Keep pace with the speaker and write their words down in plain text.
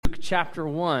chapter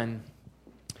 1.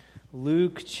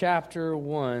 Luke chapter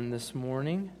 1 this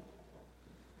morning.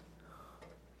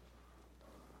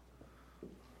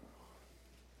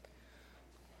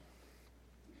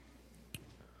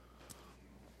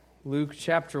 Luke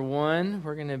chapter 1,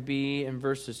 we're going to be in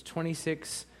verses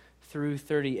 26 through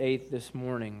 38 this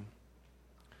morning.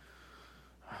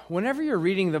 Whenever you're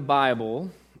reading the Bible,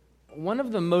 one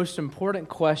of the most important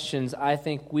questions I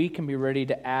think we can be ready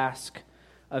to ask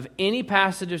of any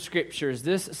passage of Scripture is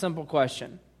this simple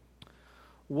question.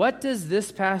 What does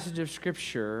this passage of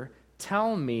Scripture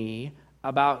tell me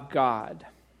about God?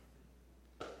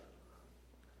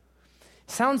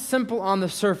 Sounds simple on the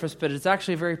surface, but it's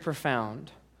actually very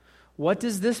profound. What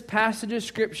does this passage of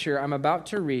Scripture I'm about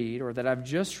to read, or that I've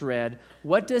just read,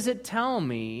 what does it tell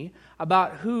me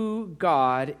about who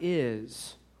God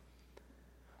is?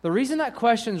 The reason that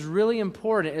question is really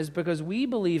important is because we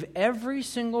believe every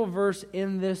single verse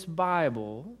in this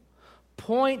Bible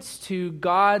points to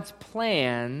God's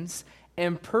plans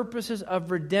and purposes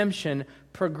of redemption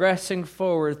progressing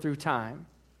forward through time.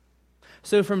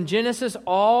 So from Genesis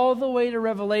all the way to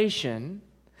Revelation,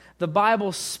 the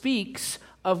Bible speaks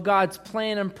of God's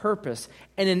plan and purpose.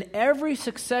 And in every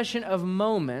succession of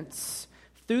moments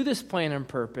through this plan and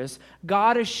purpose,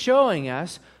 God is showing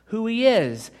us who He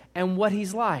is and what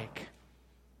He's like.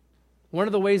 One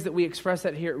of the ways that we express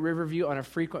that here at Riverview on a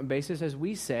frequent basis is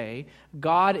we say,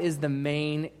 God is the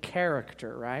main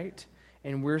character, right?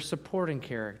 And we're supporting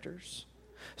characters.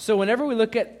 So whenever we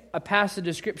look at a passage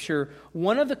of Scripture,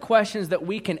 one of the questions that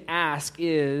we can ask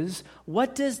is,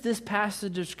 what does this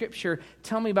passage of Scripture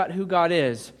tell me about who God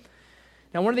is?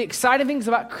 Now, one of the exciting things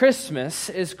about Christmas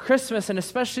is Christmas, and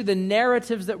especially the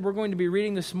narratives that we're going to be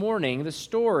reading this morning, the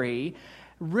story,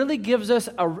 really gives us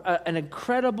an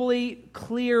incredibly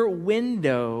clear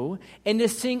window into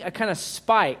seeing a kind of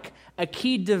spike, a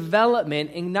key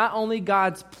development in not only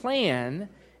God's plan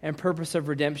and purpose of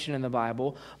redemption in the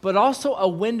Bible, but also a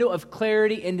window of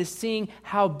clarity into seeing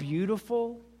how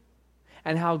beautiful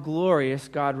and how glorious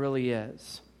God really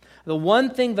is. The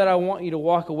one thing that I want you to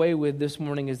walk away with this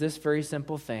morning is this very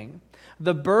simple thing.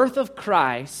 The birth of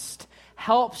Christ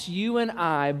helps you and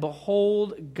I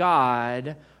behold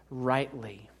God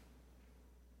rightly.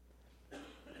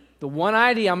 The one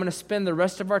idea I'm going to spend the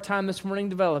rest of our time this morning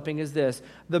developing is this.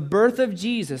 The birth of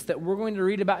Jesus that we're going to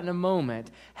read about in a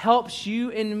moment helps you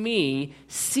and me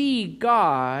see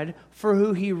God for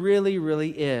who He really,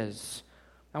 really is.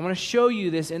 I want to show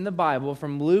you this in the Bible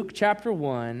from Luke chapter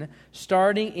 1,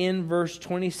 starting in verse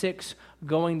 26,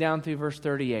 going down through verse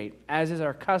 38. As is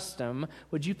our custom,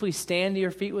 would you please stand to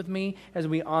your feet with me as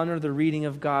we honor the reading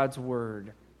of God's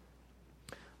Word?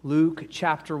 Luke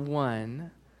chapter 1,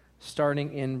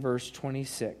 starting in verse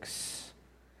 26.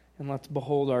 And let's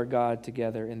behold our God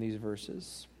together in these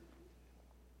verses.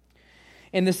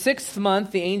 In the 6th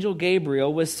month, the angel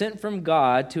Gabriel was sent from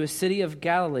God to a city of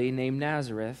Galilee named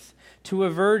Nazareth, to a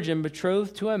virgin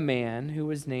betrothed to a man who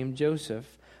was named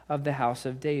Joseph of the house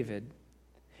of David.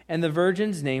 And the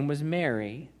virgin's name was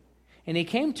Mary. And he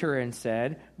came to her and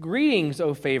said, "Greetings,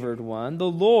 O favored one,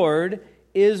 the Lord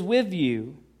is with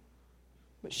you."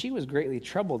 But she was greatly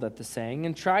troubled at the saying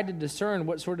and tried to discern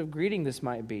what sort of greeting this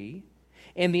might be.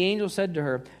 And the angel said to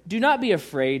her, "Do not be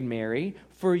afraid, Mary,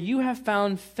 for you have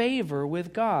found favor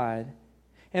with God.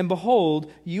 And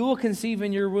behold, you will conceive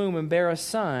in your womb and bear a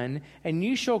son, and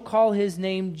you shall call his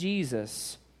name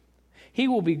Jesus. He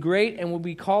will be great and will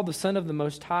be called the Son of the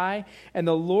Most High, and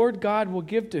the Lord God will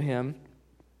give to him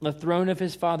the throne of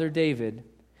his father David.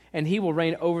 And he will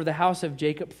reign over the house of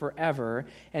Jacob forever,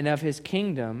 and of his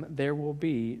kingdom there will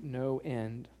be no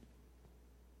end."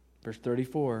 Verse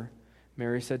 34,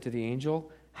 Mary said to the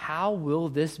angel, "How will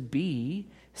this be,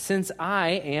 since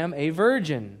I am a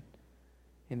virgin?"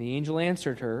 And the angel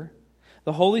answered her,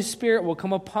 "The Holy Spirit will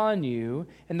come upon you,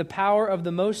 and the power of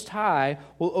the Most High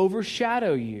will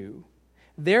overshadow you.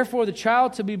 Therefore the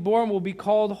child to be born will be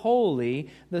called Holy,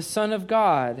 the Son of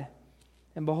God.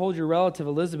 And behold, your relative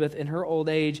Elizabeth in her old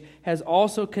age has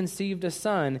also conceived a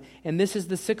son, and this is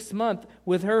the 6th month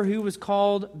with her who was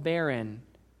called barren.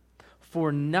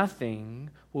 For nothing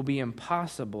will be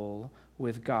impossible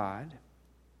with God."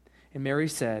 And Mary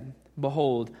said,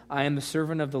 "Behold, I am the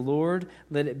servant of the Lord.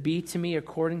 Let it be to me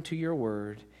according to your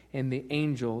word." And the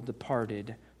angel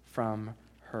departed from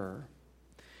her.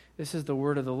 This is the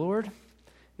word of the Lord.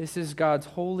 This is God's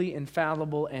holy,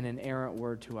 infallible, and inerrant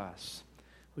word to us.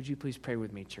 Would you please pray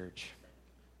with me, church?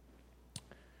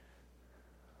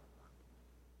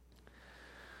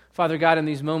 Father God, in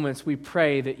these moments, we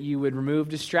pray that you would remove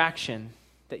distraction,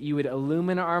 that you would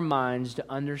illumine our minds to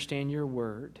understand your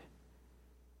word.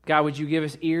 God, would you give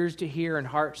us ears to hear and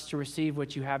hearts to receive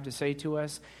what you have to say to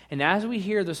us? And as we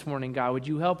hear this morning, God, would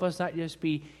you help us not just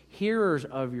be hearers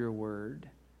of your word,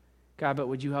 God, but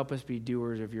would you help us be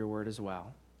doers of your word as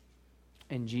well?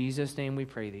 In Jesus' name we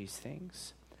pray these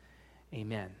things.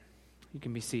 Amen. You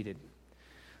can be seated.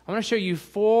 I want to show you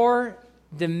 4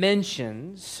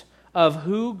 dimensions of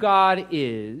who God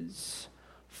is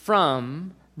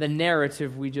from the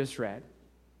narrative we just read.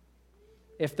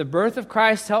 If the birth of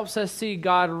Christ helps us see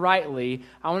God rightly,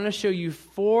 I want to show you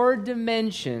 4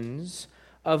 dimensions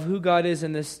of who God is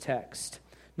in this text.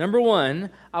 Number 1,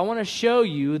 I want to show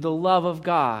you the love of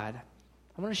God.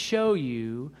 I want to show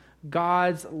you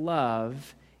God's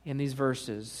love in these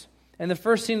verses. In the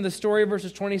first scene of the story,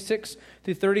 verses 26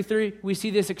 through 33, we see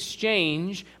this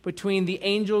exchange between the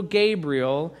angel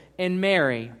Gabriel and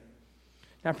Mary.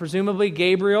 Now, presumably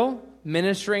Gabriel,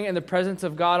 ministering in the presence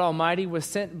of God Almighty, was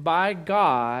sent by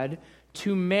God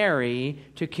to Mary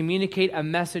to communicate a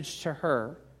message to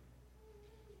her.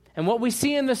 And what we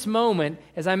see in this moment,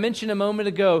 as I mentioned a moment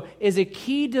ago, is a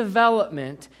key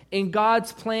development in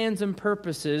God's plans and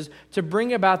purposes to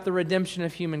bring about the redemption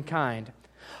of humankind.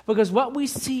 Because what we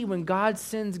see when God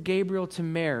sends Gabriel to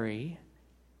Mary,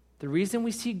 the reason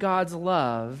we see God's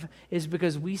love is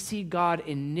because we see God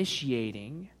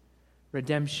initiating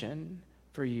redemption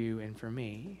for you and for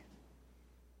me.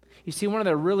 You see, one of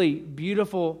the really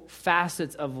beautiful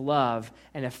facets of love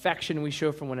and affection we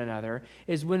show for one another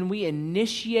is when we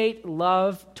initiate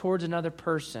love towards another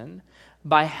person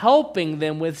by helping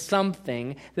them with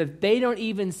something that they don't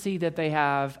even see that they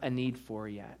have a need for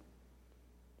yet.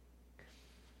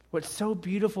 What's so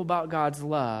beautiful about God's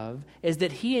love is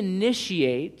that He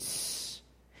initiates,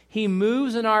 He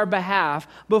moves in our behalf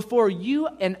before you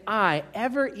and I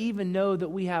ever even know that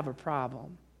we have a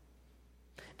problem.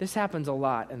 This happens a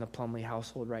lot in the Plumley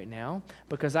household right now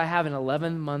because I have an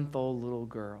 11-month-old little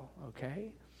girl, okay?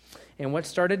 And what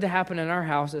started to happen in our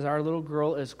house is our little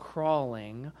girl is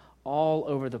crawling all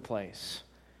over the place.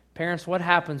 Parents, what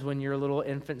happens when your little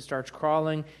infant starts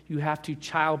crawling? You have to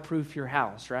child-proof your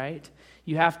house, right?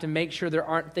 You have to make sure there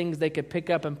aren't things they could pick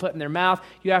up and put in their mouth.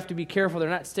 You have to be careful they're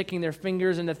not sticking their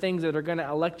fingers into things that are going to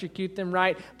electrocute them,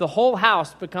 right? The whole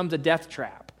house becomes a death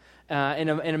trap in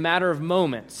a matter of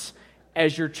moments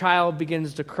as your child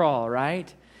begins to crawl,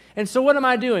 right? And so what am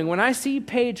I doing? When I see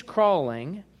Paige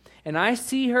crawling and I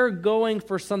see her going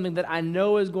for something that I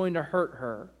know is going to hurt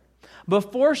her,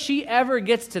 before she ever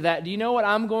gets to that, do you know what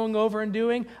I'm going over and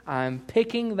doing? I'm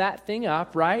picking that thing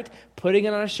up, right? Putting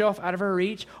it on a shelf out of her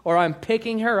reach, or I'm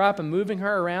picking her up and moving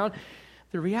her around.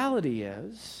 The reality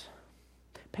is,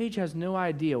 Paige has no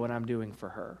idea what I'm doing for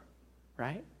her,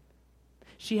 right?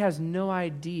 She has no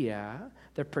idea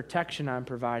the protection I'm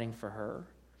providing for her.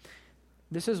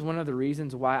 This is one of the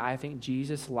reasons why I think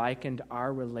Jesus likened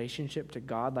our relationship to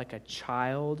God like a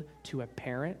child to a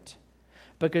parent.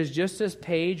 Because just as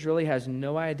Paige really has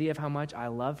no idea of how much I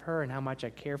love her and how much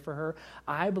I care for her,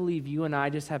 I believe you and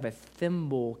I just have a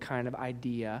thimble kind of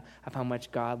idea of how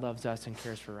much God loves us and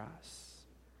cares for us.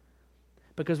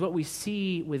 Because what we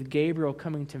see with Gabriel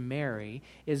coming to Mary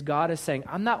is God is saying,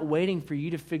 I'm not waiting for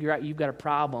you to figure out you've got a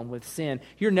problem with sin.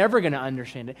 You're never going to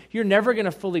understand it. You're never going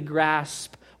to fully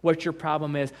grasp what your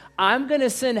problem is. I'm going to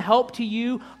send help to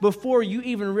you before you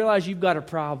even realize you've got a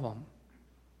problem.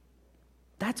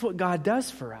 That's what God does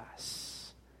for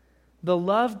us. The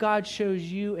love God shows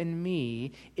you and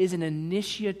me is an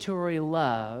initiatory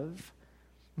love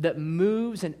that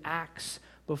moves and acts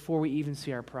before we even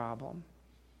see our problem.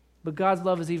 But God's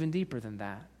love is even deeper than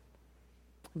that.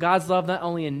 God's love not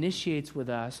only initiates with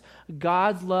us,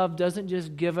 God's love doesn't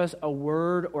just give us a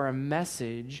word or a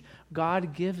message.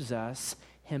 God gives us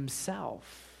Himself.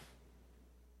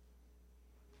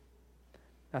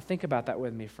 Now think about that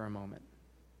with me for a moment.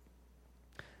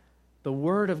 The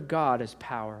Word of God is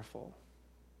powerful.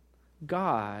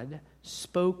 God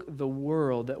spoke the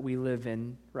world that we live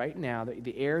in right now,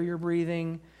 the air you're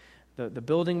breathing, the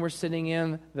building we're sitting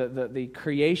in, the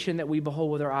creation that we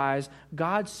behold with our eyes.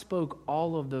 God spoke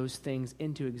all of those things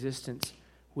into existence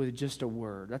with just a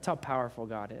word. That's how powerful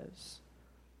God is.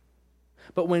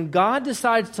 But when God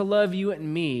decides to love you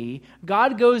and me,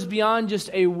 God goes beyond just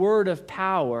a word of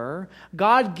power.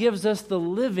 God gives us the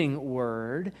living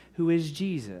Word, who is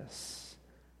Jesus.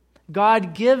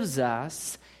 God gives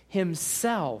us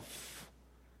Himself.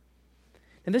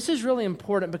 And this is really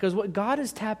important because what God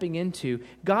is tapping into,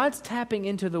 God's tapping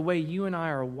into the way you and I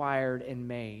are wired and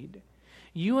made.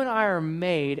 You and I are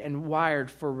made and wired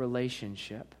for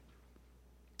relationship.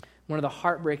 One of the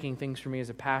heartbreaking things for me as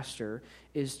a pastor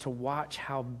is to watch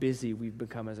how busy we've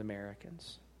become as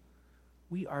Americans.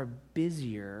 We are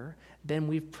busier than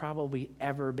we've probably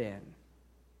ever been.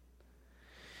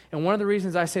 And one of the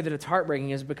reasons I say that it's heartbreaking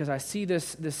is because I see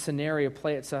this scenario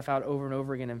play itself out over and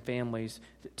over again in families.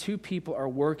 Two people are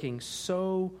working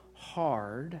so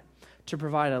hard to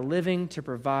provide a living, to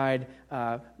provide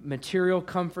material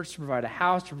comforts, to provide a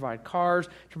house, to provide cars,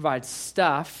 to provide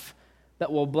stuff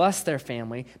that will bless their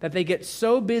family, that they get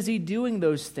so busy doing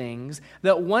those things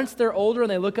that once they're older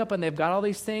and they look up and they've got all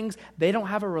these things, they don't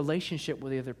have a relationship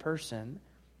with the other person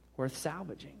worth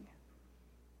salvaging.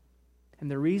 And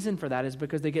the reason for that is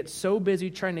because they get so busy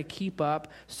trying to keep up,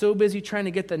 so busy trying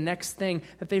to get the next thing,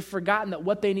 that they've forgotten that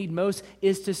what they need most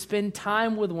is to spend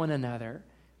time with one another.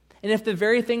 And if the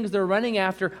very things they're running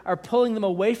after are pulling them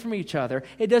away from each other,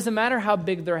 it doesn't matter how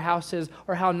big their house is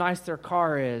or how nice their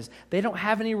car is. They don't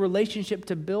have any relationship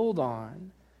to build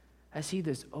on. I see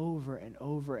this over and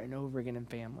over and over again in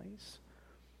families.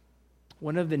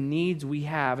 One of the needs we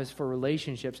have is for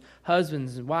relationships,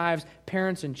 husbands and wives,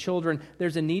 parents and children.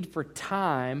 There's a need for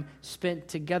time spent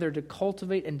together to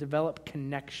cultivate and develop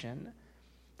connection.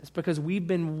 That's because we've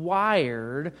been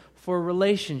wired for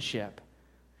relationship.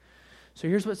 So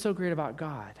here's what's so great about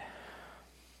God.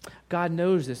 God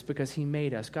knows this because He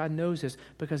made us. God knows this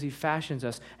because He fashions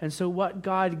us. And so what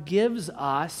God gives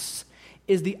us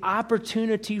is the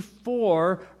opportunity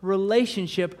for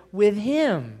relationship with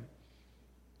Him.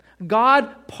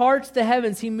 God parts the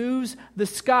heavens. He moves the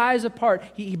skies apart.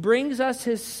 He brings us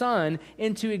His Son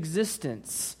into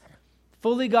existence.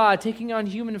 Fully God, taking on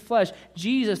human flesh.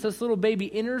 Jesus, this little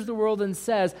baby, enters the world and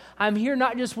says, I'm here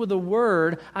not just with a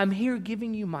word, I'm here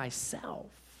giving you myself.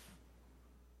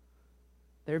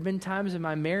 There have been times in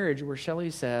my marriage where Shelley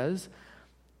says,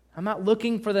 I'm not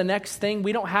looking for the next thing.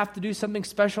 We don't have to do something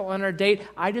special on our date.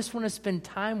 I just want to spend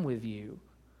time with you.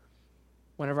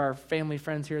 One of our family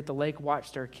friends here at the lake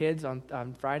watched our kids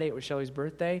on Friday. It was Shelley's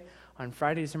birthday on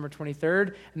Friday, December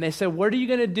 23rd. And they said, what are you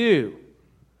going to do?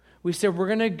 We said, we're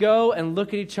going to go and look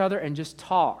at each other and just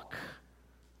talk.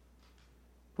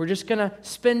 We're just going to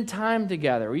spend time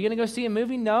together. Are you going to go see a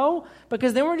movie? No,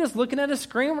 because then we're just looking at a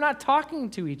screen. We're not talking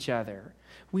to each other.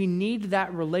 We need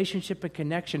that relationship and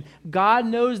connection. God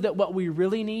knows that what we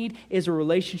really need is a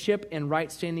relationship and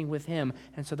right standing with Him.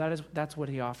 And so that's what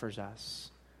He offers us.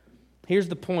 Here's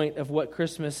the point of what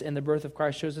Christmas and the birth of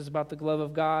Christ shows us about the love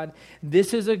of God.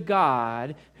 This is a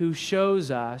God who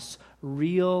shows us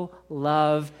real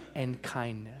love and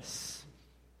kindness.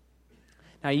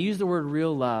 Now, I use the word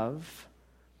real love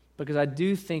because I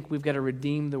do think we've got to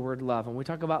redeem the word love. When we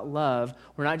talk about love,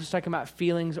 we're not just talking about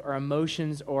feelings or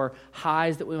emotions or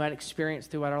highs that we might experience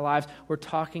throughout our lives. We're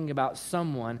talking about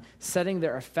someone setting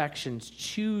their affections,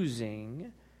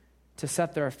 choosing to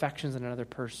set their affections on another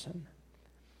person.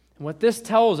 What this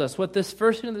tells us, what this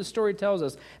first end of the story tells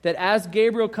us, that as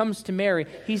Gabriel comes to Mary,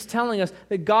 he's telling us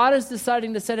that God is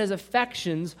deciding to set His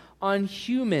affections on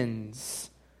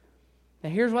humans. Now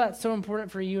here's why that's so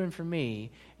important for you and for me.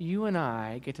 You and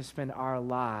I get to spend our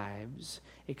lives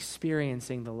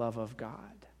experiencing the love of God.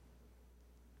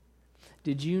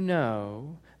 Did you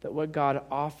know that what God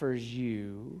offers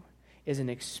you is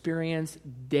an experience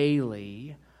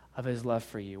daily of His love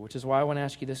for you? Which is why I want to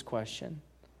ask you this question.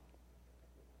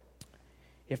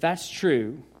 If that's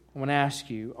true, I want to ask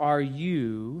you, are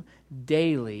you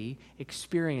daily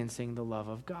experiencing the love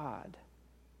of God?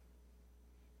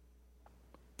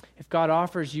 If God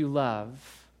offers you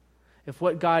love, if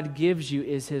what God gives you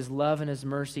is His love and His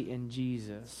mercy in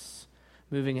Jesus,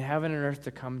 moving heaven and earth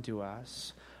to come to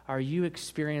us, are you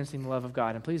experiencing the love of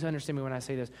God? And please understand me when I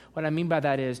say this. What I mean by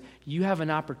that is you have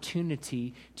an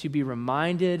opportunity to be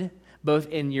reminded, both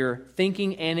in your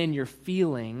thinking and in your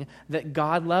feeling, that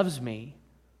God loves me.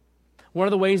 One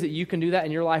of the ways that you can do that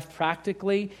in your life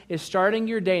practically is starting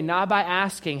your day not by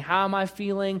asking, how am I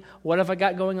feeling? What have I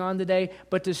got going on today?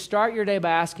 But to start your day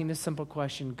by asking this simple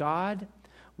question, God,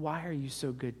 why are you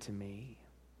so good to me?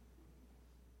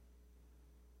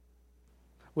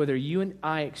 Whether you and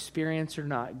I experience or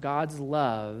not, God's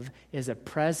love is a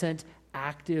present,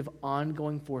 active,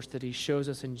 ongoing force that He shows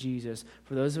us in Jesus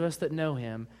for those of us that know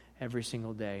Him every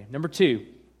single day. Number two,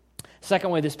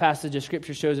 second way this passage of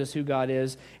Scripture shows us who God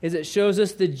is it shows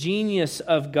us the genius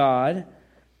of God.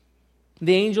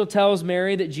 The angel tells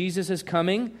Mary that Jesus is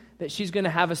coming, that she's going to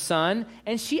have a son,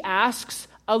 and she asks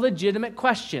a legitimate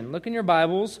question. Look in your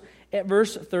Bibles at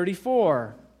verse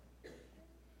 34.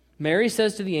 Mary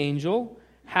says to the angel,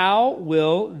 how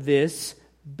will this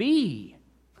be?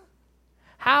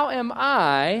 How am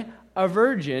I, a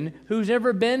virgin who's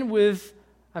never been with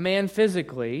a man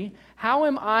physically, how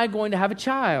am I going to have a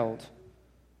child?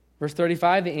 Verse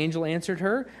 35, the angel answered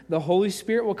her, the Holy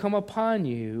Spirit will come upon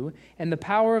you, and the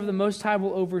power of the Most High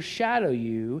will overshadow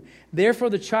you. Therefore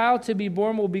the child to be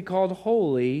born will be called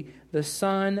Holy, the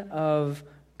Son of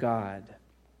God.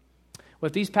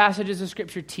 What these passages of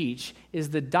Scripture teach is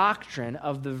the doctrine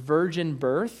of the virgin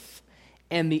birth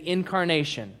and the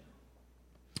incarnation.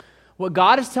 What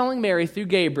God is telling Mary through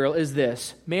Gabriel is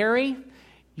this: Mary,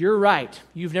 you're right.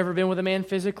 You've never been with a man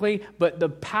physically, but the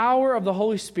power of the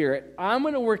Holy Spirit, I'm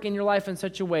going to work in your life in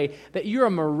such a way that you're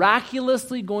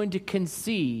miraculously going to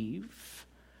conceive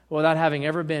without having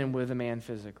ever been with a man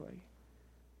physically.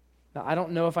 Now, I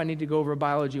don't know if I need to go over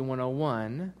Biology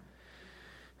 101,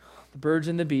 the birds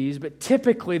and the bees, but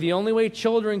typically the only way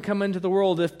children come into the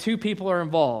world is if two people are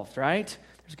involved, right?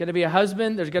 There's got to be a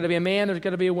husband, there's got to be a man, there's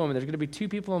got to be a woman. There's got to be two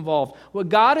people involved. What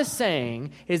God is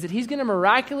saying is that he's going to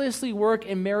miraculously work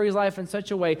in Mary's life in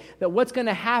such a way that what's going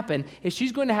to happen is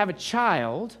she's going to have a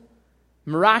child,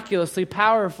 miraculously,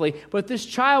 powerfully, but this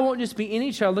child won't just be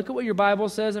any child. Look at what your Bible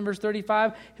says in verse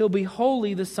 35. He'll be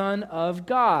holy, the Son of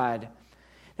God.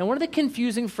 Now, one of the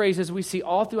confusing phrases we see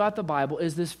all throughout the Bible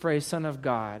is this phrase, Son of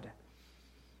God.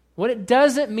 What it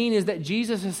doesn't mean is that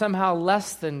Jesus is somehow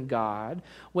less than God.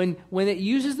 When it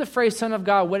uses the phrase Son of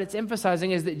God, what it's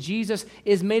emphasizing is that Jesus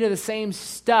is made of the same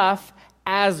stuff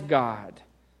as God.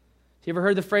 You ever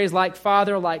heard the phrase like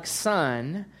Father, like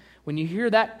Son? When you hear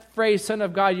that phrase, Son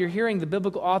of God, you're hearing the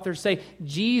biblical authors say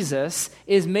Jesus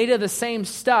is made of the same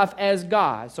stuff as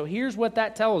God. So here's what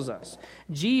that tells us.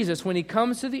 Jesus, when he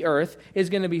comes to the earth, is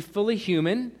going to be fully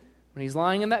human. When he's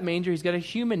lying in that manger, he's got a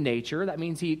human nature. That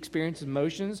means he experiences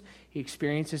emotions, he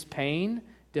experiences pain,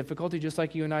 difficulty, just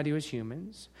like you and I do as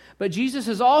humans. But Jesus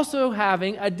is also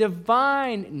having a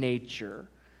divine nature.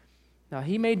 Now,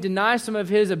 he may deny some of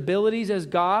his abilities as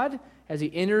God as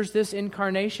he enters this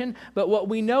incarnation, but what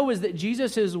we know is that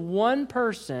Jesus is one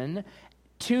person,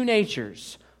 two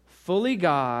natures, fully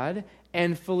God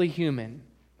and fully human.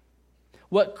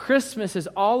 What Christmas is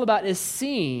all about is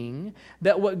seeing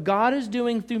that what God is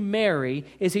doing through Mary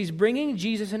is he's bringing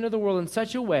Jesus into the world in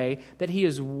such a way that he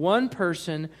is one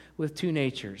person with two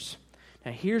natures.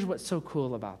 Now, here's what's so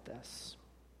cool about this.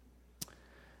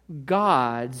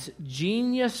 God's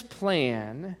genius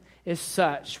plan is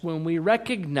such when we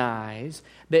recognize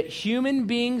that human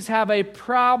beings have a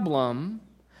problem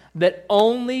that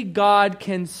only God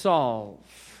can solve.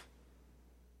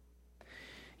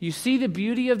 You see the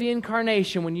beauty of the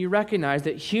incarnation when you recognize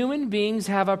that human beings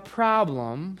have a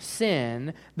problem,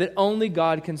 sin, that only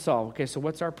God can solve. Okay, so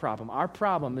what's our problem? Our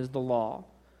problem is the law.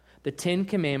 The 10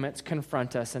 Commandments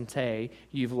confront us and say,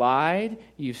 you've lied,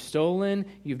 you've stolen,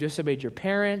 you've disobeyed your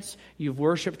parents, you've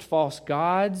worshipped false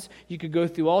gods. You could go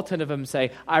through all 10 of them and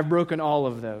say, I've broken all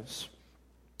of those.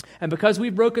 And because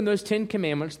we've broken those 10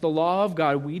 Commandments, the law of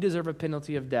God, we deserve a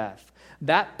penalty of death.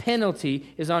 That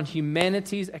penalty is on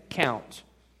humanity's account.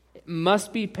 It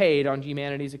must be paid on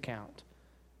humanity's account.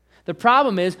 The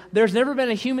problem is, there's never been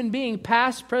a human being,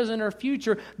 past, present, or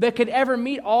future, that could ever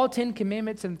meet all 10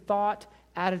 Commandments in thought,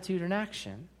 attitude, and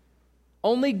action.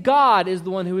 Only God is the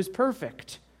one who is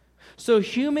perfect. So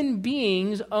human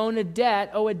beings owe a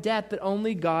debt that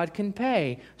only God can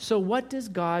pay. So what does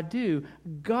God do?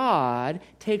 God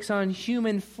takes on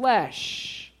human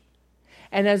flesh.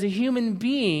 And as a human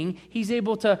being, he's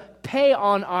able to pay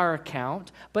on our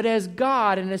account. But as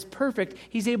God and as perfect,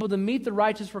 he's able to meet the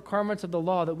righteous requirements of the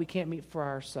law that we can't meet for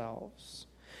ourselves.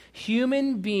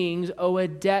 Human beings owe a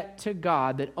debt to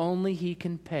God that only he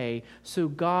can pay. So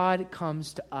God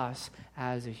comes to us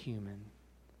as a human.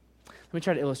 Let me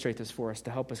try to illustrate this for us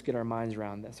to help us get our minds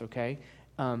around this, okay?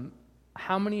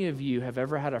 How many of you have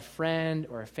ever had a friend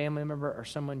or a family member or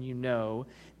someone you know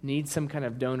need some kind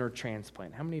of donor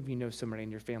transplant? How many of you know somebody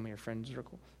in your family or friend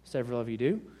circle? Several of you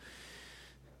do.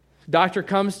 Doctor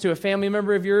comes to a family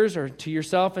member of yours or to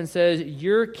yourself and says,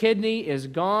 your kidney is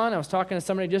gone. I was talking to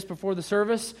somebody just before the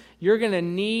service. You're going to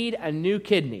need a new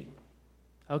kidney.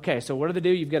 Okay, so what do they do?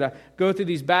 You've got to go through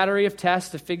these battery of tests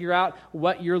to figure out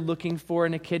what you're looking for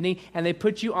in a kidney, and they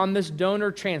put you on this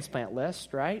donor transplant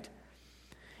list, right?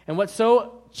 And what's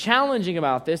so challenging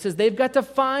about this is they've got to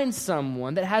find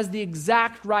someone that has the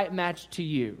exact right match to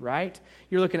you, right?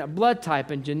 You're looking at blood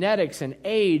type and genetics and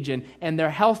age and their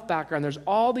health background. There's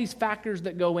all these factors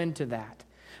that go into that.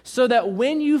 So that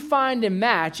when you find a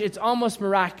match, it's almost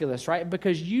miraculous, right?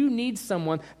 Because you need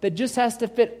someone that just has to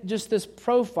fit just this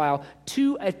profile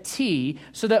to a T,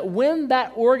 so that when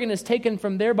that organ is taken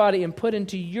from their body and put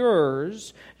into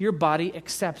yours, your body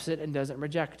accepts it and doesn't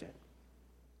reject it,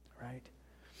 right?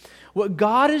 What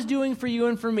God is doing for you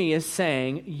and for me is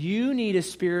saying, you need a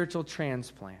spiritual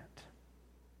transplant.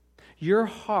 Your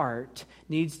heart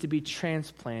needs to be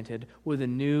transplanted with a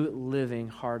new living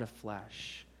heart of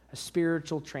flesh. A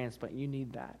spiritual transplant. You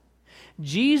need that.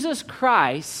 Jesus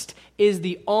Christ is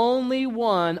the only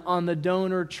one on the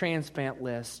donor transplant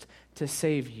list to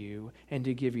save you and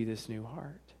to give you this new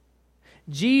heart.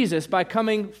 Jesus, by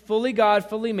coming fully God,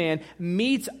 fully man,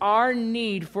 meets our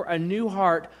need for a new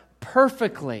heart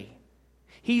perfectly.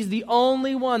 He's the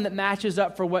only one that matches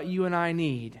up for what you and I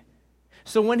need.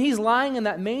 So when he's lying in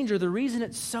that manger, the reason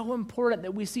it's so important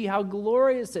that we see how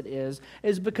glorious it is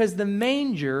because the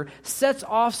manger sets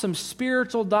off some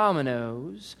spiritual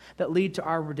dominoes that lead to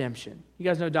our redemption. You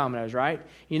guys know dominoes, right?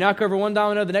 You knock over one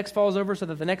domino, the next falls over, so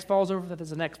that the next falls over, so that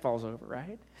the next falls over,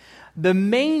 right? The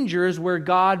manger is where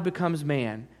God becomes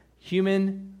man.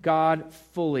 Human, God,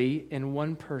 fully in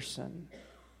one person.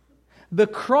 The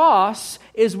cross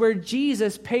is where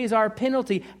Jesus pays our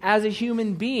penalty as a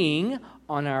human being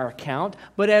on our account,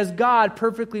 but as God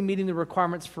perfectly meeting the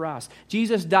requirements for us.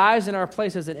 Jesus dies in our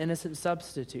place as an innocent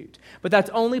substitute. But that's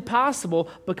only possible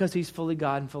because he's fully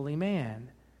God and fully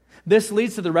man. This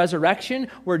leads to the resurrection,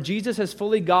 where Jesus as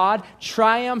fully God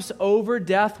triumphs over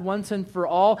death once and for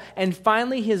all. And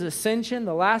finally, his ascension,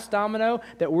 the last domino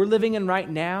that we're living in right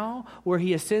now, where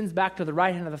he ascends back to the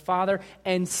right hand of the Father.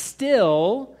 And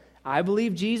still, I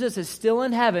believe Jesus is still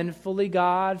in heaven, fully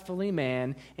God, fully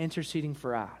man, interceding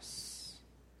for us.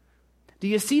 Do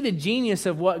you see the genius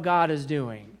of what God is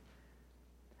doing?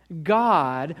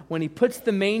 God, when he puts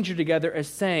the manger together, is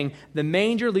saying the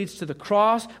manger leads to the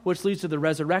cross, which leads to the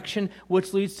resurrection,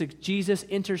 which leads to Jesus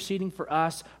interceding for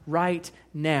us right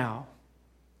now.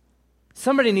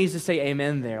 Somebody needs to say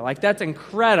amen there. Like, that's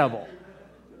incredible.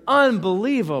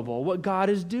 Unbelievable what God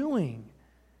is doing.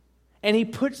 And he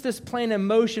puts this plan in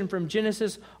motion from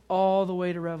Genesis all the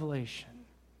way to Revelation.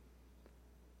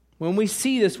 When we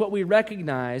see this, what we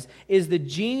recognize is the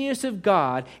genius of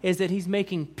God is that he's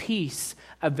making peace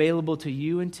available to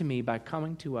you and to me by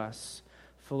coming to us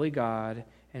fully God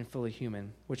and fully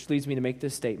human, which leads me to make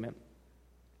this statement.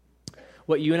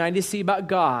 What you and I need to see about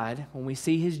God when we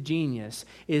see his genius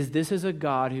is this is a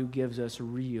God who gives us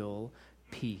real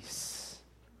peace.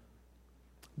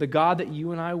 The God that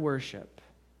you and I worship,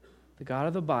 the God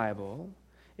of the Bible,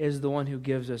 is the one who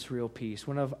gives us real peace.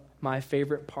 One of my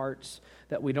favorite parts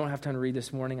that we don't have time to read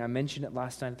this morning, I mentioned it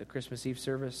last night at the Christmas Eve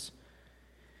service,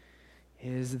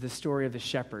 is the story of the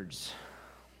shepherds.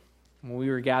 When we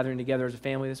were gathering together as a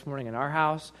family this morning in our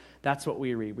house, that's what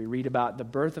we read. We read about the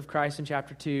birth of Christ in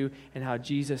chapter 2 and how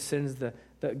Jesus sends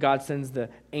God sends the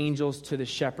angels to the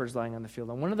shepherds lying on the field.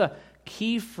 And one of the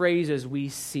key phrases we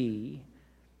see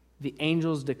the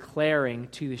angels declaring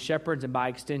to the shepherds and by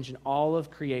extension all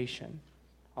of creation,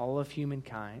 all of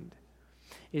humankind,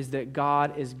 is that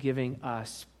God is giving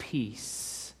us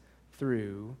peace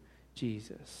through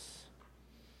Jesus.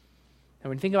 And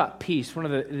when you think about peace, one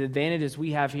of the advantages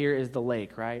we have here is the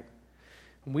lake, right?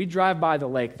 When we drive by the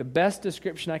lake, the best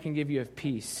description I can give you of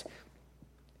peace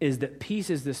is that peace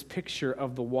is this picture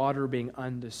of the water being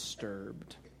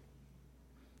undisturbed.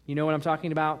 You know what I'm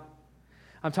talking about?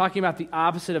 I'm talking about the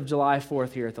opposite of July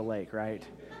 4th here at the lake, right?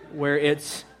 Where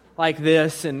it's like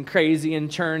this and crazy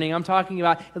and churning. I'm talking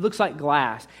about, it looks like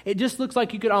glass. It just looks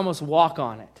like you could almost walk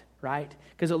on it, right?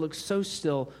 Because it looks so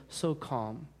still, so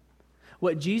calm.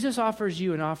 What Jesus offers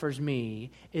you and offers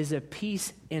me is a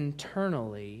peace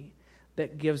internally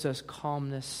that gives us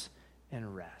calmness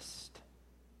and rest.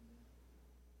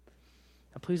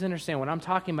 Now, please understand, what I'm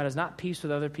talking about is not peace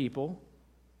with other people.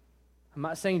 I'm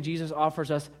not saying Jesus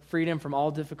offers us freedom from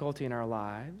all difficulty in our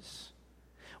lives.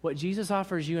 What Jesus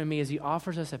offers you and me is he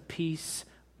offers us a peace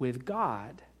with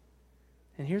God.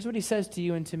 And here's what he says to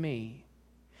you and to me.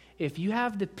 If you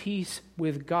have the peace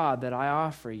with God that I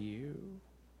offer you,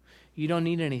 you don't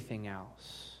need anything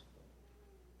else.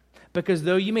 Because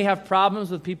though you may have problems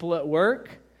with people at work,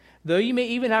 though you may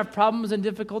even have problems and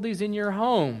difficulties in your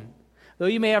home, though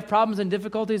you may have problems and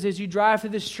difficulties as you drive through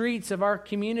the streets of our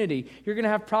community, you're going to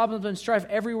have problems and strife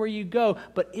everywhere you go.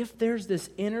 But if there's this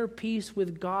inner peace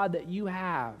with God that you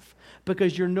have,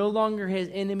 because you're no longer his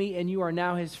enemy and you are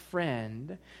now his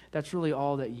friend, that's really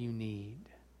all that you need.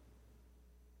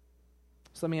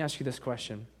 So let me ask you this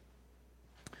question.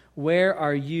 Where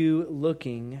are you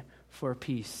looking for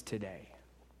peace today?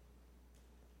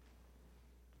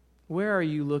 Where are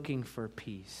you looking for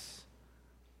peace?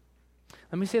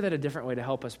 Let me say that a different way to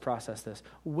help us process this.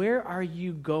 Where are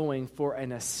you going for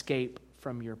an escape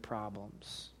from your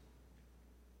problems?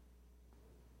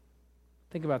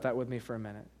 Think about that with me for a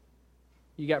minute.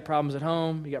 You got problems at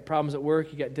home, you got problems at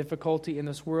work, you got difficulty in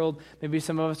this world. Maybe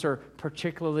some of us are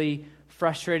particularly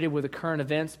frustrated with the current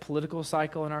events, political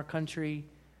cycle in our country.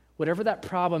 Whatever that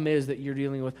problem is that you're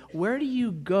dealing with, where do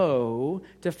you go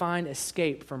to find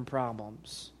escape from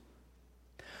problems?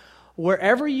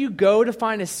 Wherever you go to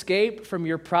find escape from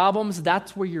your problems,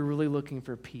 that's where you're really looking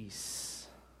for peace.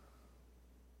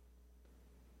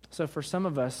 So for some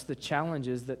of us, the challenge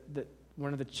is that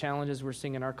one of the challenges we're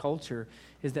seeing in our culture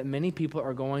is that many people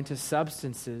are going to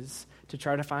substances to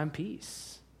try to find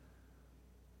peace.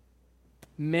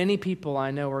 Many people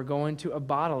I know are going to a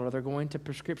bottle, or they're going to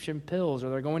prescription pills, or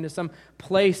they're going to some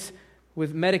place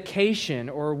with medication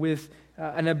or with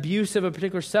an abuse of a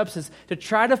particular substance to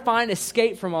try to find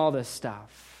escape from all this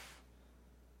stuff.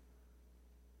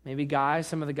 Maybe guys,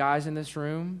 some of the guys in this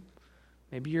room,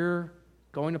 maybe you're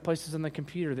going to places on the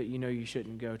computer that you know you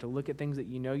shouldn't go, to look at things that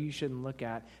you know you shouldn't look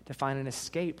at, to find an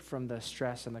escape from the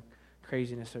stress and the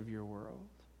craziness of your world.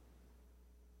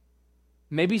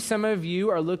 Maybe some of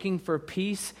you are looking for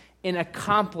peace in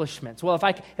accomplishments. Well,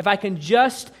 if I can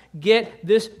just get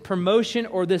this promotion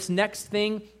or this next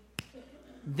thing,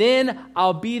 then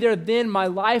I'll be there, then my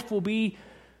life will be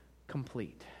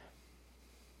complete.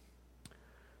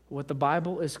 What the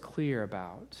Bible is clear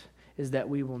about is that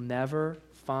we will never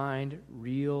find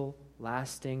real,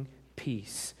 lasting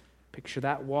peace. Picture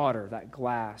that water, that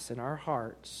glass in our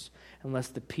hearts, unless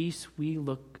the peace we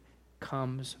look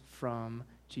comes from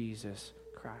Jesus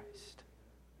Christ.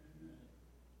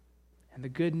 And the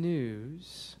good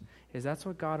news is that's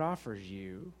what God offers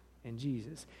you in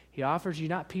Jesus. He offers you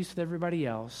not peace with everybody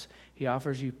else. He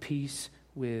offers you peace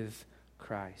with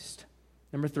Christ.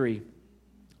 Number 3, I'm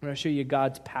going to show you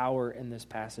God's power in this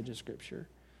passage of Scripture.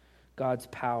 God's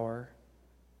power.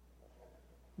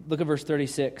 Look at verse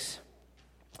 36.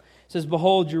 It says,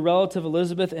 "Behold, your relative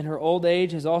Elizabeth in her old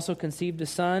age has also conceived a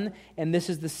son, and this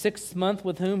is the 6th month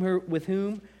with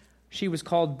whom she was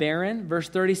called barren." Verse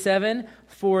 37,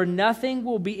 "For nothing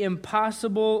will be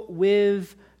impossible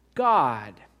with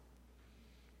God."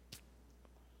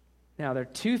 Now, there are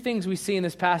 2 things we see in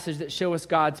this passage that show us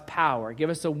God's power, give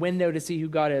us a window to see who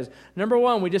God is. Number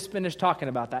 1, we just finished talking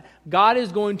about that. God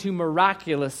is going to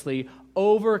miraculously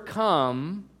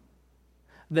overcome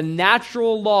the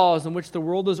natural laws in which the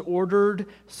world is ordered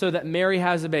so that Mary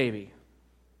has a baby.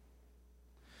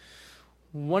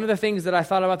 One of the things that I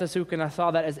thought about this week, and I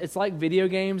saw that, is it's like video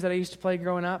games that I used to play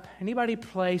growing up. Anybody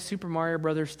play Super Mario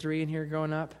Brothers 3 in here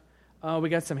growing up? Oh, we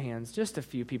got some hands. Just a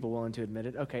few people willing to admit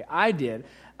it. Okay, I did.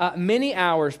 Many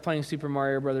hours playing Super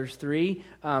Mario Brothers 3.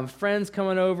 Friends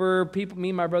coming over. Me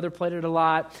and my brother played it a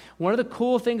lot. One of the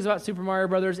cool things about Super Mario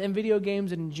Brothers and video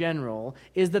games in general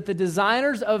is that the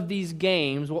designers of these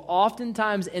games will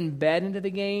oftentimes embed into the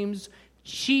games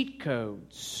cheat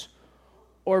codes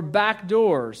or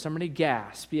backdoors. Somebody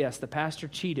gasp. Yes, the pastor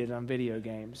cheated on video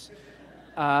games.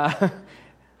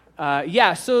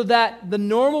 So that the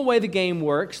normal way the game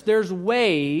works, there's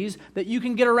ways that you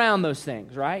can get around those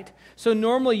things, right? So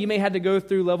normally you may have to go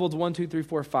through levels 1, 2, 3,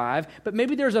 4, 5, but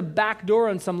maybe there's a back door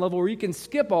on some level where you can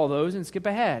skip all those and skip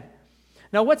ahead.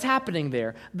 Now what's happening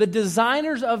there? The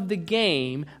designers of the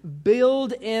game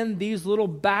build in these little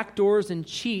back doors and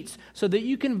cheats so that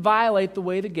you can violate the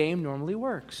way the game normally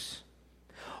works.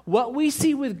 What we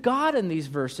see with God in these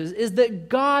verses is that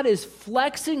God is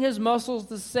flexing his muscles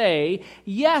to say,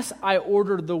 yes, I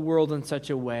ordered the world in such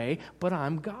a way, but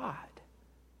I'm God.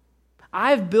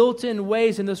 I've built in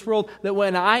ways in this world that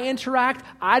when I interact,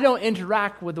 I don't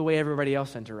interact with the way everybody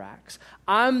else interacts.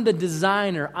 I'm the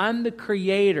designer. I'm the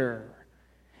creator.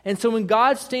 And so when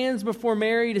God stands before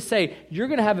Mary to say, you're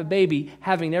going to have a baby,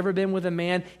 having never been with a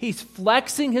man, he's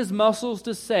flexing his muscles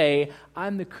to say,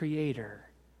 I'm the creator.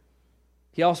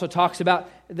 He also talks about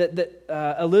that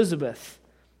Elizabeth,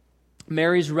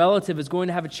 Mary's relative, is going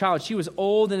to have a child. She was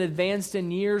old and advanced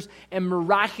in years, and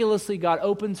miraculously God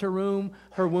opens her womb,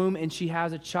 and she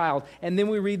has a child. And then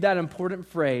we read that important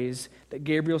phrase that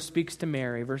Gabriel speaks to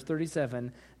Mary, verse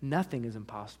 37, nothing is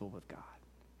impossible with God.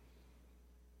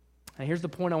 And here's the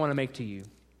point I want to make to you.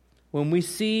 When we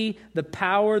see the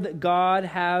power that God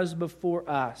has before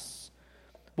us,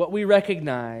 what we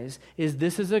recognize is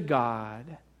this is a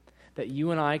God that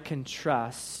you and I can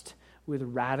trust with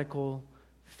radical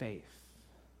faith.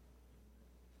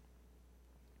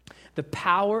 The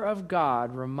power of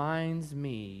God reminds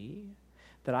me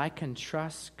that I can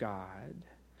trust God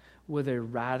with a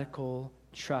radical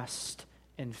trust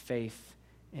and faith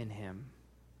in him.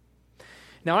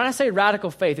 Now, when I say radical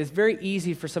faith, it's very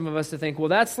easy for some of us to think, well,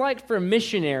 that's like for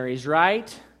missionaries,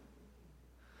 right?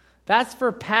 That's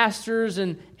for pastors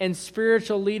and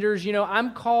spiritual leaders. You know,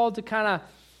 I'm called to kind of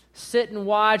sit and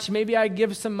watch. Maybe I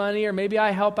give some money or maybe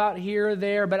I help out here or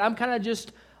there, but I'm kind of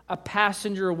just a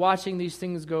passenger watching these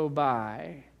things go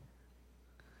by.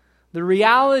 The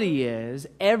reality is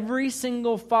every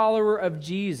single follower of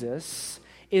Jesus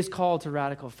is called to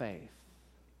radical faith.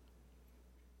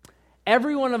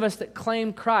 Every one of us that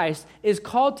claim Christ is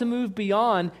called to move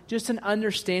beyond just an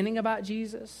understanding about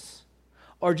Jesus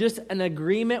or just an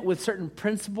agreement with certain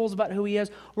principles about who he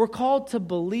is. We're called to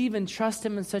believe and trust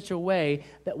him in such a way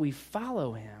that we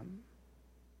follow him.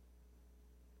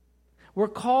 We're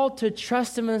called to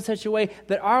trust him in such a way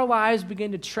that our lives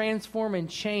begin to transform and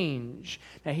change.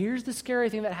 Now, here's the scary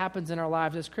thing that happens in our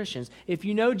lives as Christians. If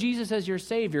you know Jesus as your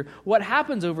Savior, what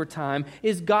happens over time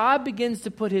is God begins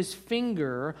to put his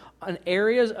finger on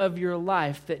areas of your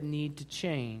life that need to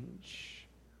change.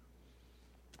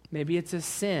 Maybe it's a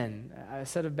sin, a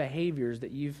set of behaviors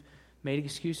that you've made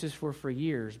excuses for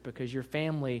years because your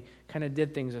family kind of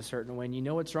did things a certain way and you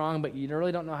know it's wrong, but you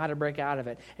really don't know how to break out of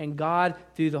it. And God,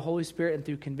 through the Holy Spirit and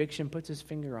through conviction, puts his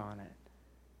finger on it.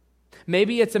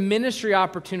 Maybe it's a ministry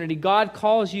opportunity. God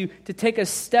calls you to take a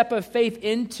step of faith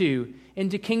into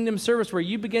kingdom service where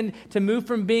you begin to move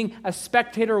from being a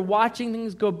spectator watching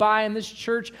things go by in this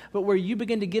church, but where you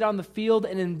begin to get on the field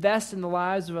and invest in the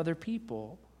lives of other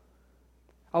people.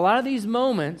 A lot of these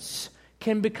moments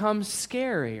can become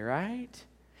scary, right?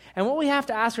 And what we have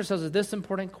to ask ourselves is this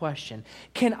important question.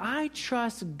 Can I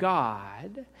trust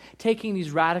God taking these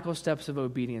radical steps of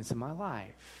obedience in my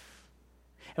life?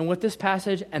 And what this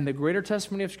passage and the greater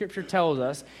testimony of Scripture tells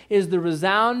us is the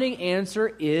resounding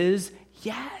answer is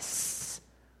yes.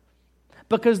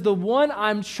 Because the one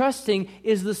I'm trusting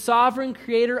is the sovereign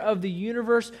creator of the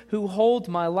universe who holds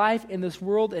my life in this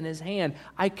world in his hand.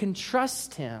 I can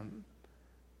trust him.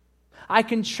 I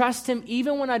can trust him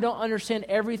even when I don't understand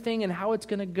everything and how it's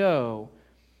going to go.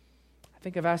 I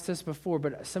think I've asked this before,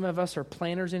 but some of us are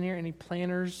planners in here. Any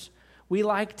planners? We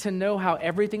like to know how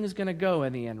everything is going to go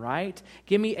in the end, right?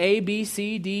 Give me A, B,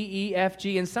 C, D, E, F,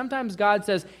 G. And sometimes God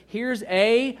says, here's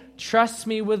A, trust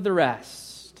me with the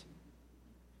rest.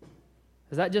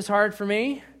 Is that just hard for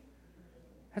me?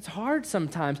 That's hard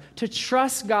sometimes to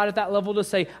trust God at that level to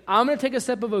say, I'm going to take a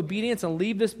step of obedience and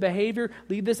leave this behavior,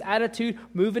 leave this attitude,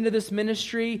 move into this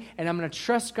ministry, and I'm going to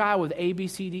trust God with A, B,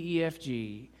 C, D, E, F,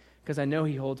 G because I know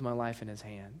he holds my life in his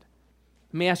hand.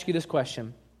 Let me ask you this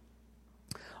question.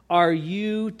 Are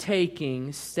you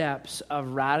taking steps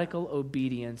of radical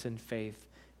obedience and faith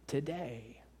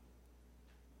today?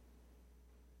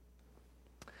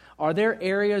 Are there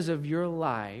areas of your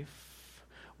life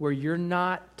where you're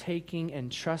not taking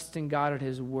and trusting God at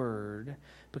his word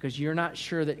because you're not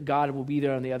sure that God will be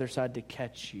there on the other side to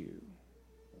catch you?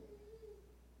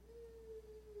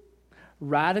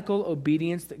 Radical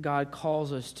obedience that God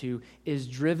calls us to is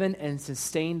driven and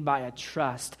sustained by a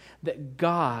trust that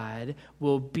God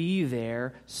will be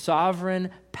there, sovereign,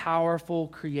 powerful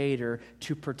creator,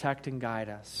 to protect and guide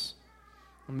us.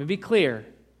 Let me be clear.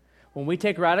 When we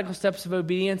take radical steps of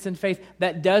obedience and faith,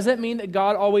 that doesn't mean that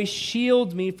God always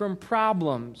shields me from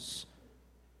problems.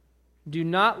 Do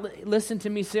not listen to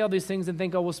me say all these things and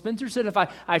think, oh, well, Spencer said if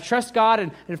I trust God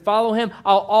and follow him,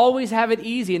 I'll always have it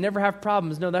easy and never have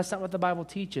problems. No, that's not what the Bible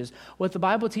teaches. What the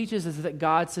Bible teaches is that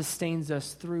God sustains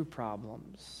us through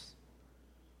problems.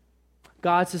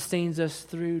 God sustains us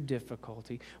through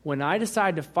difficulty. When I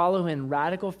decide to follow him in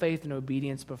radical faith and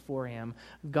obedience before him,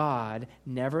 God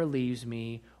never leaves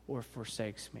me or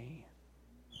forsakes me.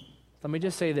 Let me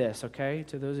just say this, okay,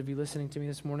 to those of you listening to me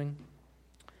this morning.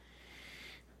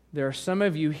 There are some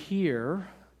of you here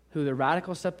who the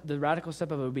radical step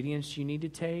of obedience you need to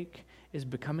take is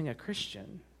becoming a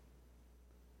Christian.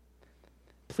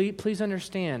 Please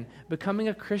understand, becoming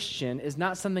a Christian is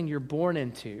not something you're born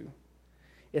into.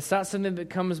 It's not something that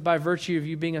comes by virtue of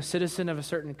you being a citizen of a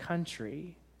certain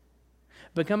country.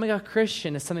 Becoming a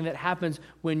Christian is something that happens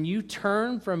when you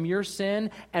turn from your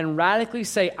sin and radically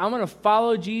say, I'm going to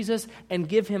follow Jesus and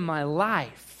give him my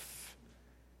life.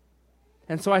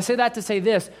 And so I say that to say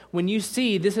this. When you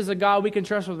see this is a God we can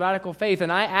trust with radical faith,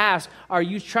 and I ask, are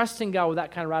you trusting God with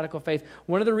that kind of radical faith?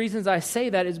 One of the reasons I say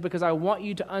that is because I want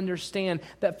you to understand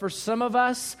that for some of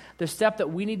us, the step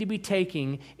that we need to be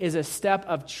taking is a step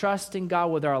of trusting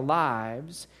God with our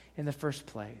lives in the first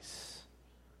place.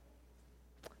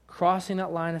 Crossing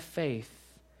that line of faith,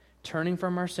 turning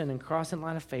from our sin and crossing that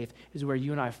line of faith is where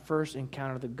you and I first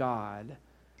encounter the God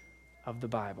of the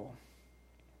Bible.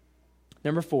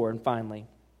 Number 4, and finally,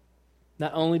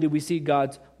 not only do we see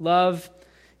God's love,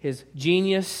 his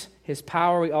genius, his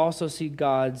power, we also see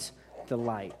God's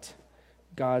delight.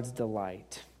 God's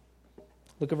delight.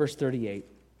 Look at verse 38.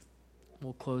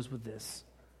 We'll close with this.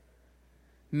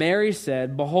 Mary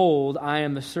said, behold, I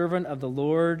am the servant of the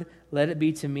Lord. Let it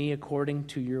be to me according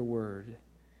to your word.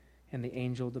 And the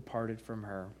angel departed from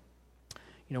her.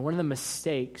 You know, one of the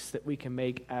mistakes that we can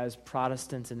make as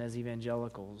Protestants and as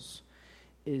evangelicals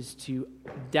is to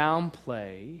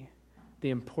downplay the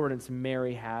importance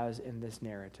Mary has in this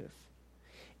narrative.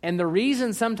 And the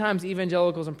reason sometimes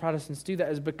evangelicals and Protestants do that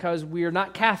is because we are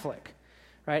not Catholic.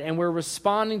 right? And we're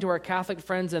responding to our Catholic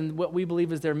friends and what we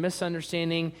believe is their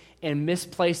misunderstanding and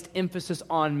misplaced emphasis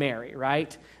on Mary,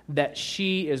 right? That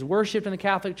she is worshipped in the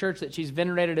Catholic Church, that she's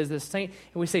venerated as this saint.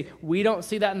 And we say, we don't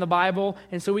see that in the Bible,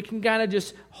 and so we can kind of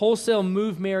just wholesale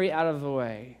move Mary out of the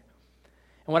way.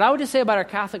 And what I would just say about our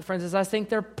Catholic friends is I think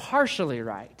they're partially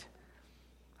right.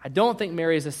 I don't think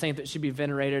Mary is a saint that should be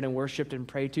venerated and worshiped and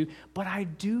prayed to, but I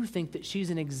do think that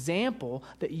she's an example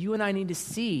that you and I need to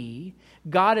see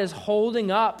God is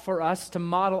holding up for us to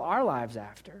model our lives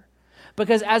after.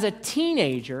 Because as a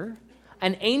teenager,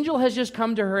 an angel has just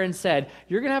come to her and said,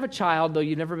 you're going to have a child, though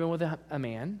you've never been with a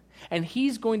man, and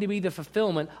he's going to be the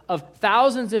fulfillment of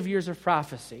thousands of years of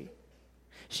prophecy.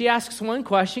 She asks one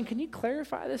question, can you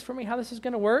clarify this for me, how this is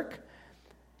going to work?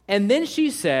 And then she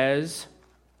says,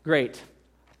 great.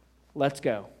 Let's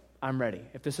go. I'm ready.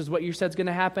 If this is what you said is going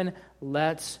to happen,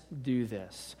 let's do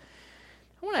this.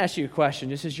 I want to ask you a question,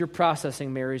 just as you're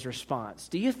processing Mary's response.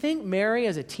 Do you think Mary,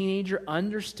 as a teenager,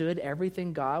 understood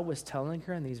everything God was telling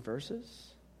her in these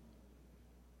verses?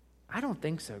 I don't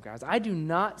think so, guys. I do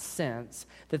not sense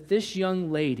that this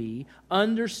young lady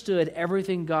understood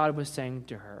everything God was saying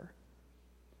to her.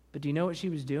 But do you know what she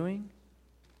was doing?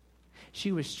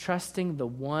 She was trusting the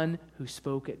one who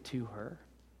spoke it to her,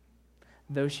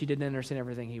 though she didn't understand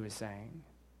everything he was saying.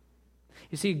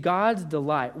 You see, God's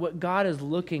delight, what God is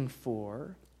looking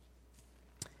for,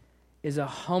 is a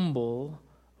humble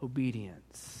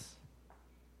obedience.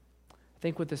 I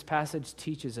think what this passage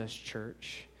teaches us,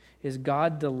 church, is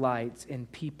God delights in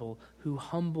people who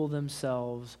humble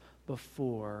themselves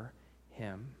before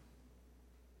Him.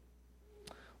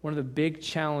 One of the big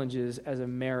challenges as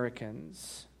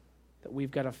Americans that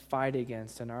we've got to fight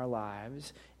against in our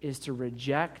lives is to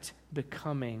reject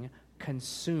becoming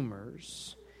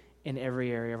consumers in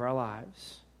every area of our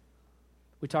lives.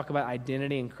 We talk about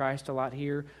identity in Christ a lot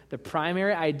here. The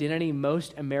primary identity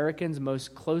most Americans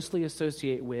most closely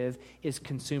associate with is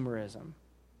consumerism.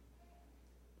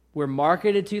 We're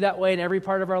marketed to that way in every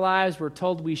part of our lives. We're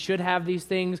told we should have these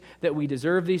things, that we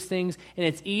deserve these things. And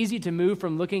it's easy to move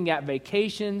from looking at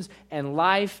vacations and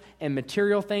life and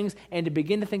material things and to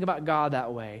begin to think about God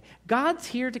that way. God's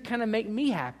here to kind of make me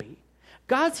happy.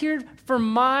 God's here for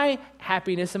my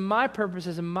happiness and my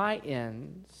purposes and my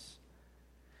ends.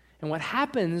 And what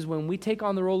happens when we take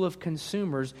on the role of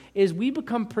consumers is we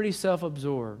become pretty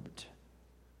self-absorbed.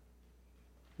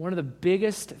 One of the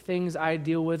biggest things I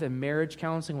deal with in marriage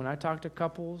counseling when I talk to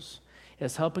couples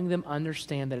is helping them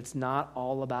understand that it's not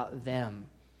all about them.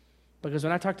 Because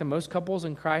when I talk to most couples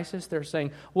in crisis, they're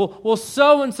saying, well,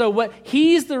 so-and-so, what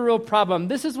he's the real problem.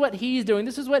 This is what he's doing.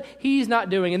 This is what he's not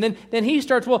doing. And then he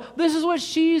starts, well, this is what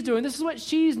she's doing. This is what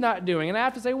she's not doing. And I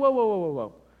have to say,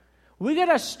 whoa. We got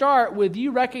to start with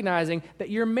you recognizing that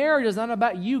your marriage is not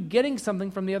about you getting something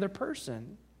from the other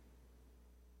person.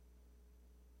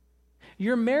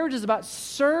 Your marriage is about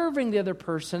serving the other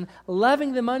person,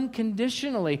 loving them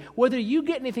unconditionally, whether you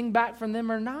get anything back from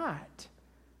them or not.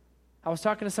 I was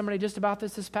talking to somebody just about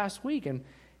this past week, and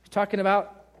talking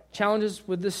about challenges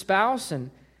with this spouse,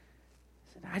 and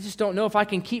I just don't know if I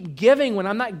can keep giving when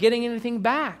I'm not getting anything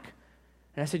back.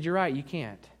 And I said, you're right, you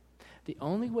can't. The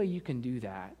only way you can do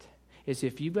that is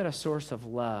if you've got a source of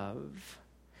love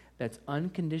that's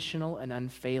unconditional and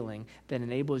unfailing that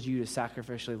enables you to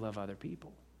sacrificially love other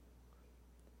people.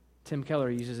 Tim Keller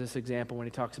uses this example when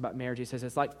he talks about marriage. He says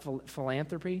it's like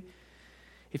philanthropy.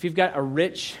 If you've got a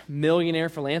rich millionaire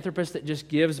philanthropist that just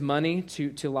gives money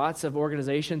to lots of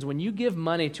organizations, when you give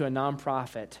money to a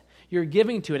nonprofit, you're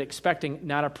giving to it expecting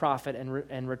not a profit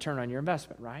and return on your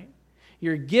investment, right?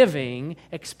 You're giving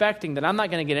expecting that I'm not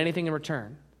going to get anything in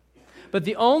return. But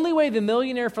the only way the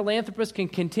millionaire philanthropist can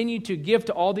continue to give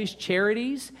to all these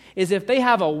charities is if they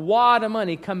have a wad of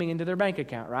money coming into their bank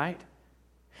account, right?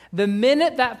 The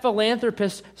minute that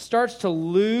philanthropist starts to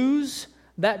lose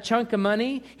that chunk of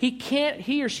money,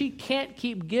 he or she can't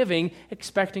keep giving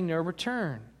expecting no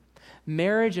return.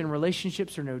 Marriage and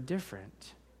relationships are no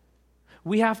different.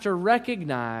 We have to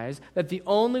recognize that the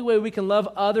only way we can love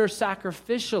others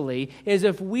sacrificially is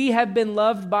if we have been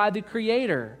loved by the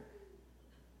Creator.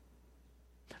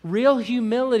 Real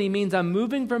humility means I'm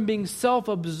moving from being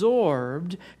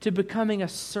self-absorbed to becoming a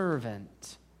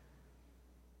servant.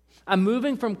 I'm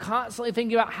moving from constantly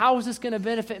thinking about how is this going to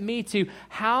benefit me to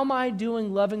how am I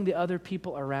doing loving the other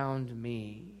people around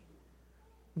me.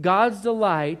 God's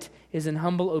delight is in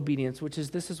humble obedience,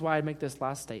 this is why I make this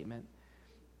last statement.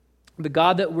 The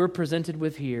God that we're presented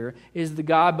with here is the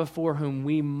God before whom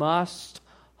we must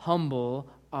humble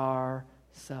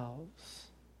ourselves.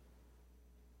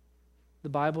 The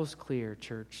Bible is clear,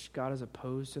 church. God is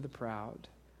opposed to the proud,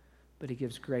 but He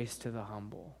gives grace to the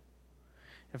humble.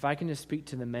 If I can just speak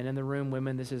to the men in the room,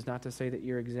 women, this is not to say that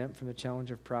you're exempt from the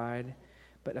challenge of pride,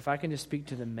 but if I can just speak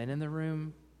to the men in the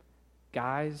room,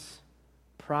 guys,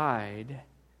 pride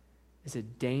is a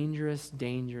dangerous,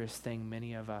 dangerous thing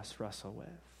many of us wrestle with.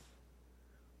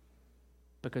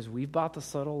 Because we've bought the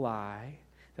subtle lie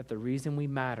that the reason we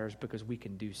matter is because we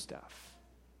can do stuff.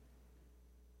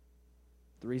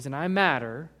 The reason I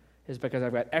matter is because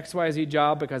I've got XYZ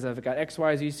job, because I've got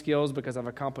XYZ skills, because I've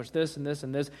accomplished this and this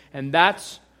and this, and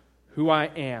that's who I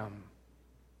am.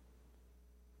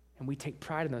 And we take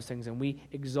pride in those things, and we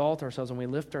exalt ourselves, and we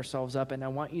lift ourselves up. And I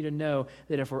want you to know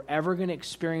that if we're ever going to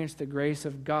experience the grace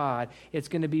of God, it's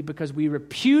going to be because we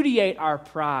repudiate our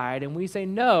pride, and we say,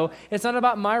 no, it's not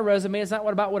about my resume, it's not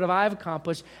about what I've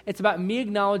accomplished. It's about me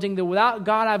acknowledging that without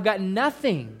God, I've got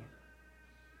nothing.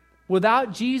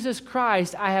 Without Jesus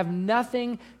Christ, I have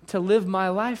nothing to live my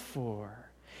life for.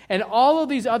 And all of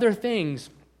these other things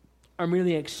are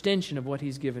merely an extension of what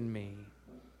he's given me.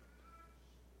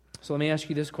 So let me ask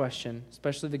you this question,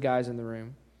 especially the guys in the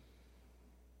room.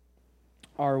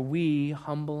 Are we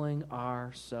humbling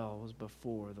ourselves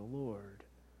before the Lord?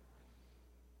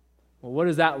 Well, what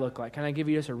does that look like? Can I give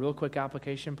you just a real quick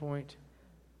application point?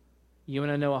 You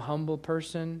want to know a humble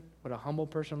person, what a humble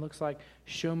person looks like?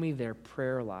 Show me their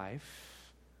prayer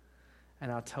life,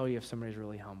 and I'll tell you if somebody's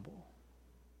really humble.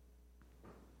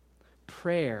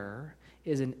 Prayer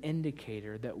is an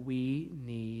indicator that we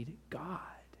need God.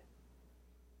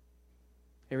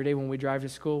 Every day when we drive to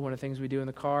school, one of the things we do in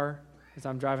the car as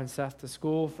I'm driving Seth to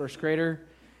school, first grader,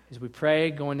 is we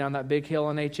pray going down that big hill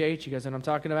on HH. You guys know what I'm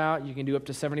talking about? You can do up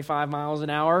to 75 miles an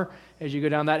hour as you go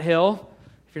down that hill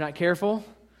if you're not careful.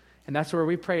 And that's where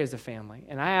we pray as a family.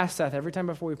 And I ask Seth every time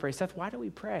before we pray, Seth, why do we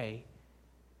pray?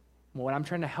 Well, what I'm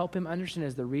trying to help him understand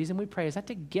is the reason we pray is not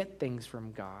to get things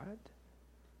from God,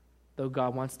 though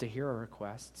God wants to hear our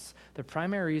requests. The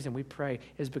primary reason we pray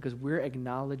is because we're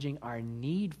acknowledging our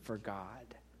need for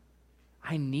God.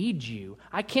 I need you.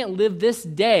 I can't live this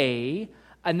day,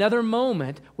 another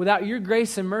moment, without your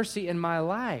grace and mercy in my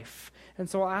life. And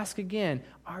so I'll ask again,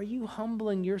 are you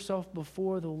humbling yourself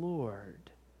before the Lord?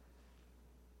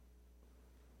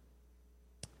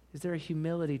 Is there a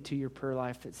humility to your prayer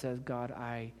life that says, God,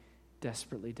 I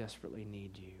desperately, desperately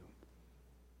need you?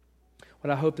 What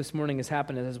I hope this morning has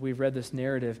happened is as we've read this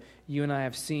narrative, you and I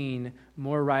have seen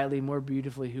more rightly, more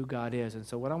beautifully who God is. And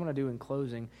so what I want to do in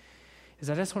closing is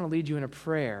I just want to lead you in a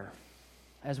prayer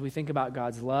as we think about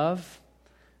God's love,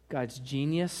 God's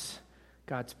genius,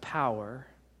 God's power,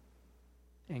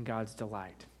 and God's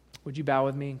delight. Would you bow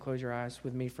with me and close your eyes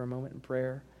with me for a moment in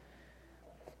prayer?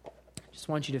 I just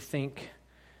want you to think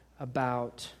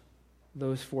about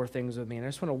those four things with me. And I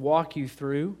just want to walk you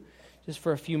through, just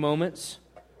for a few moments,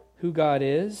 who God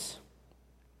is.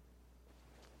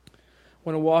 I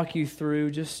want to walk you through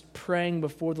just praying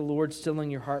before the Lord, stilling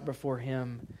your heart before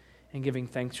Him, and giving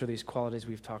thanks for these qualities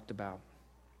we've talked about.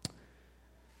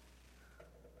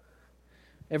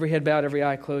 Every head bowed, every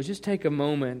eye closed. Just take a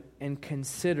moment and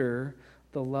consider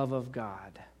the love of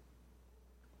God.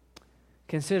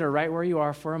 Consider right where you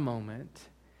are for a moment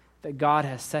that God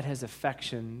has set His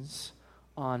affections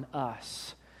on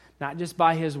us. Not just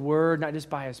by His word, not just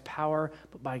by His power,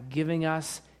 but by giving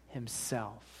us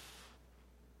Himself.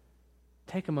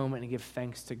 Take a moment and give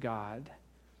thanks to God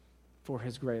for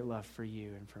His great love for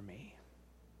you and for me.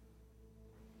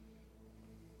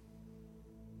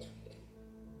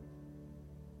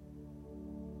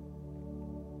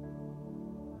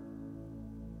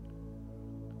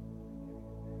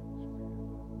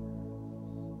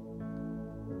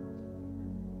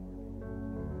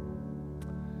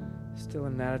 Still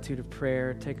in an attitude of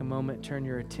prayer, take a moment, turn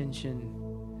your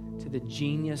attention to the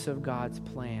genius of God's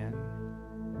plan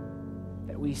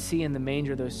that we see in the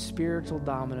manger, those spiritual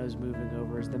dominoes moving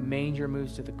over as the manger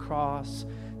moves to the cross,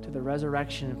 to the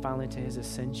resurrection, and finally to His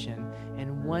ascension,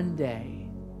 and one day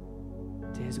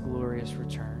to His glorious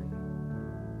return.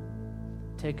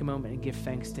 Take a moment and give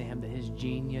thanks to Him that His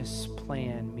genius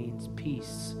plan means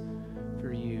peace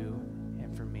for you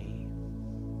and for me.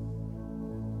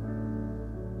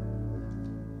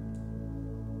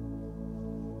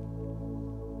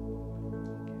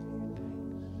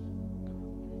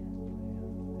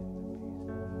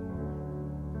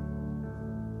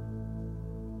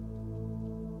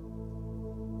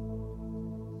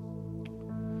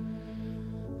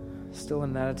 Still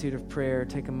in an attitude of prayer,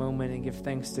 take a moment and give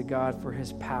thanks to God for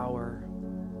His power.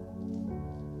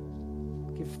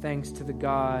 Give thanks to the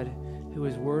God who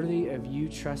is worthy of you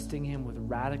trusting Him with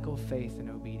radical faith and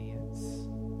obedience.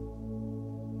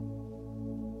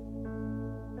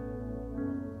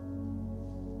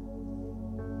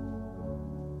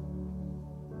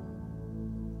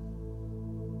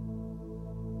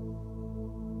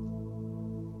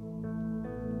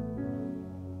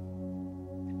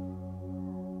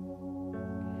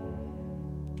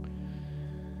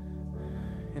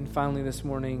 And finally this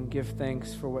morning, give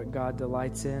thanks for what God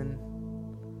delights in,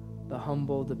 the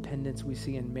humble dependence we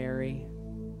see in Mary.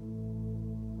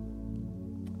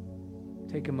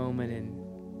 Take a moment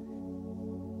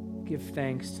and give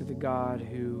thanks to the God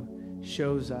who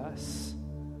shows us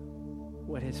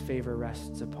what his favor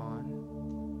rests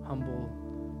upon,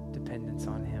 humble dependence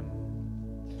on him.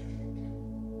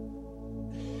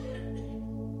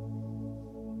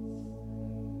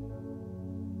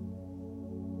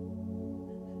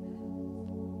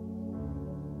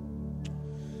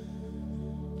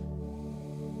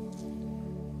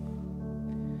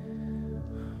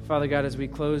 Father God, as we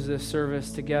close this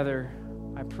service together,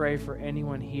 I pray for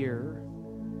anyone here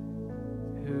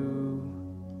who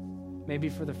maybe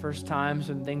for the first time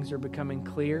when things are becoming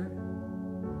clear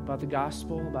about the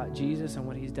gospel, about Jesus and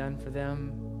what he's done for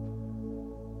them.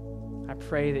 I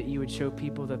pray that you would show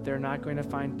people that they're not going to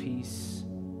find peace,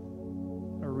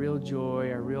 a real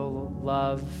joy, a real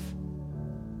love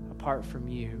apart from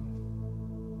you.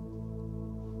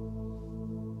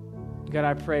 God,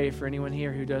 I pray for anyone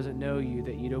here who doesn't know you,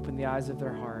 that you'd open the eyes of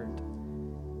their heart,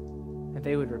 that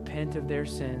they would repent of their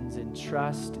sins and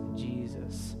trust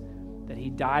Jesus, that he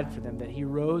died for them, that he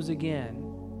rose again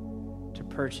to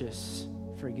purchase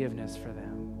forgiveness for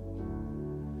them.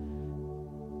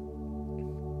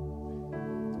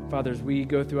 Father, as we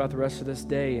go throughout the rest of this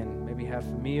day and maybe have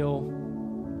a meal,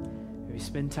 maybe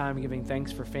spend time giving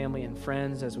thanks for family and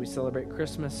friends as we celebrate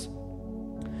Christmas,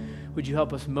 would you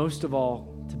help us most of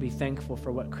all to be thankful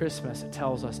for what Christmas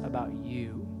tells us about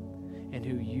you and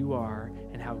who you are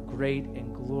and how great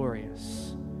and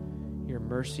glorious your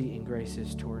mercy and grace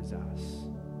is towards us.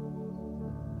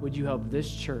 Would you help this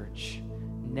church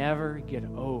never get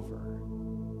over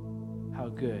how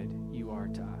good you are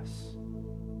to us?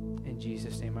 In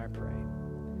Jesus' name I pray.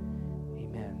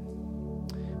 Amen.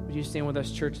 Would you stand with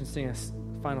us, church, and sing a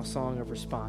final song of response?